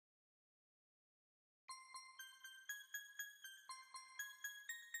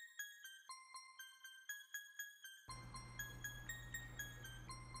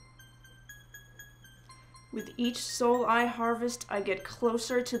With each soul I harvest, I get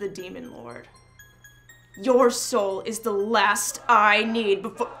closer to the demon lord. Your soul is the last I need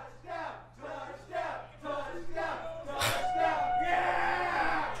before...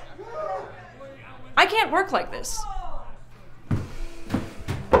 I can't work like this.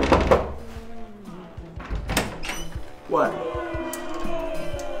 What?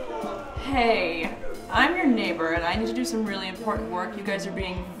 Hey, I'm your neighbor and I need to do some really important work. You guys are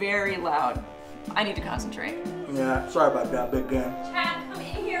being very loud. I need to concentrate. Yeah, sorry about that, big game. Chad, come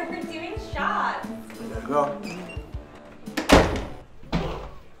in here. We're doing shots. There you go.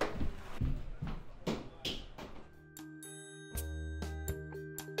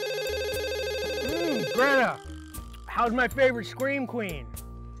 Greta, how's my favorite Scream Queen?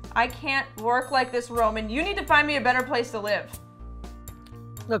 I can't work like this, Roman. You need to find me a better place to live.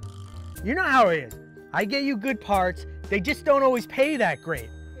 Look, you know how it is. I get you good parts, they just don't always pay that great.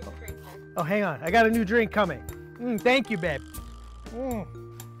 Oh, hang on, I got a new drink coming. Thank you, babe.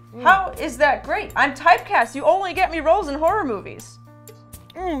 How is that great? I'm typecast. You only get me roles in horror movies.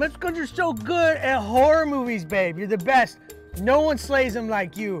 That's because you're so good at horror movies, babe. You're the best. No one slays them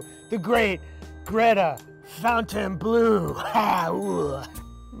like you, the great Greta Fontainebleau.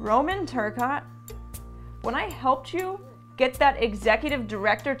 Roman Turcotte, when I helped you get that executive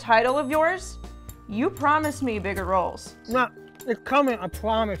director title of yours, you promised me bigger roles. No, it's coming, I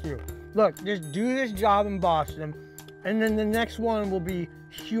promise you. Look, just do this job in Boston, and then the next one will be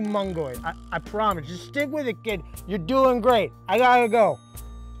humongoid. I promise. Just stick with it, kid. You're doing great. I gotta go.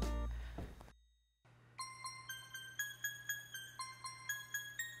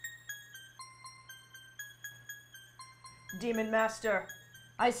 Demon Master,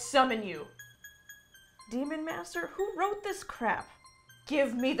 I summon you. Demon Master, who wrote this crap?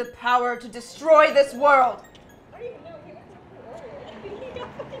 Give me the power to destroy this world. I don't even know. He went to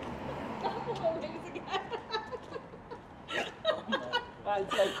Buffalo wings again. I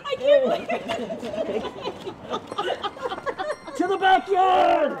can't believe it. To the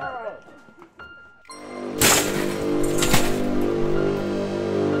backyard!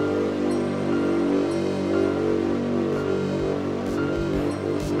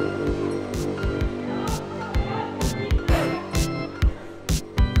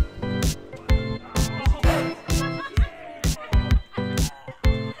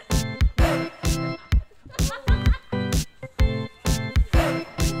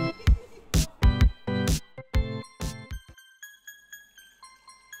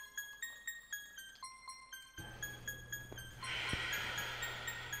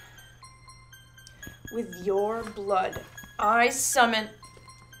 With your blood, I summon...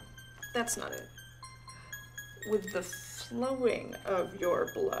 That's not it. With the flowing of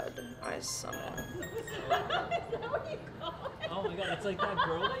your blood, I summon... Is that what you call it? Oh my god, it's like that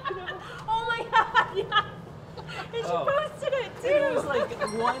girl that you know? Oh my god, yeah. And she posted it too. It was like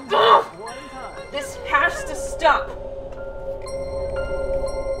one time. This has to stop!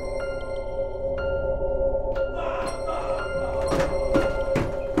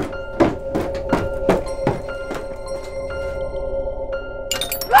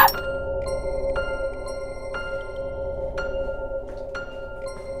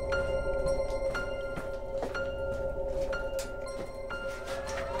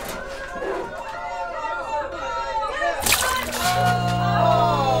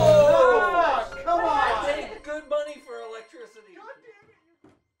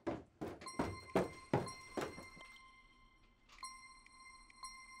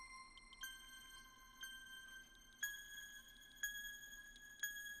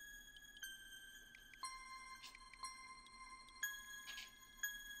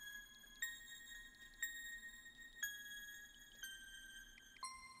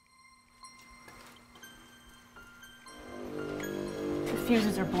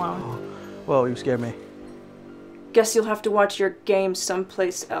 Fuses are blown. Whoa, you scared me. Guess you'll have to watch your game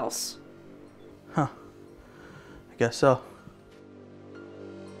someplace else. Huh. I guess so.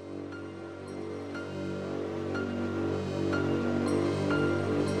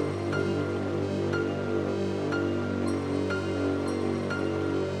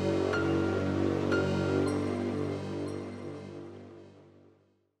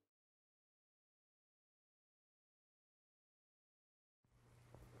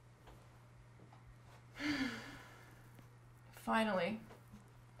 Finally,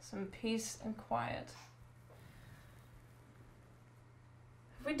 some peace and quiet.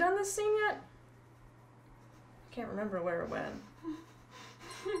 Have we done this scene yet? I can't remember where it went.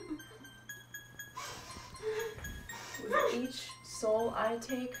 With each soul I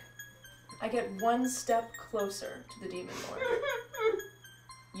take, I get one step closer to the demon lord.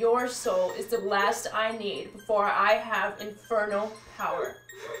 Your soul is the last I need before I have infernal power.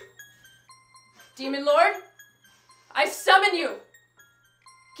 Demon Lord, I summon you!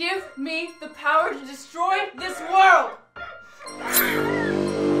 Give me the power to destroy this world!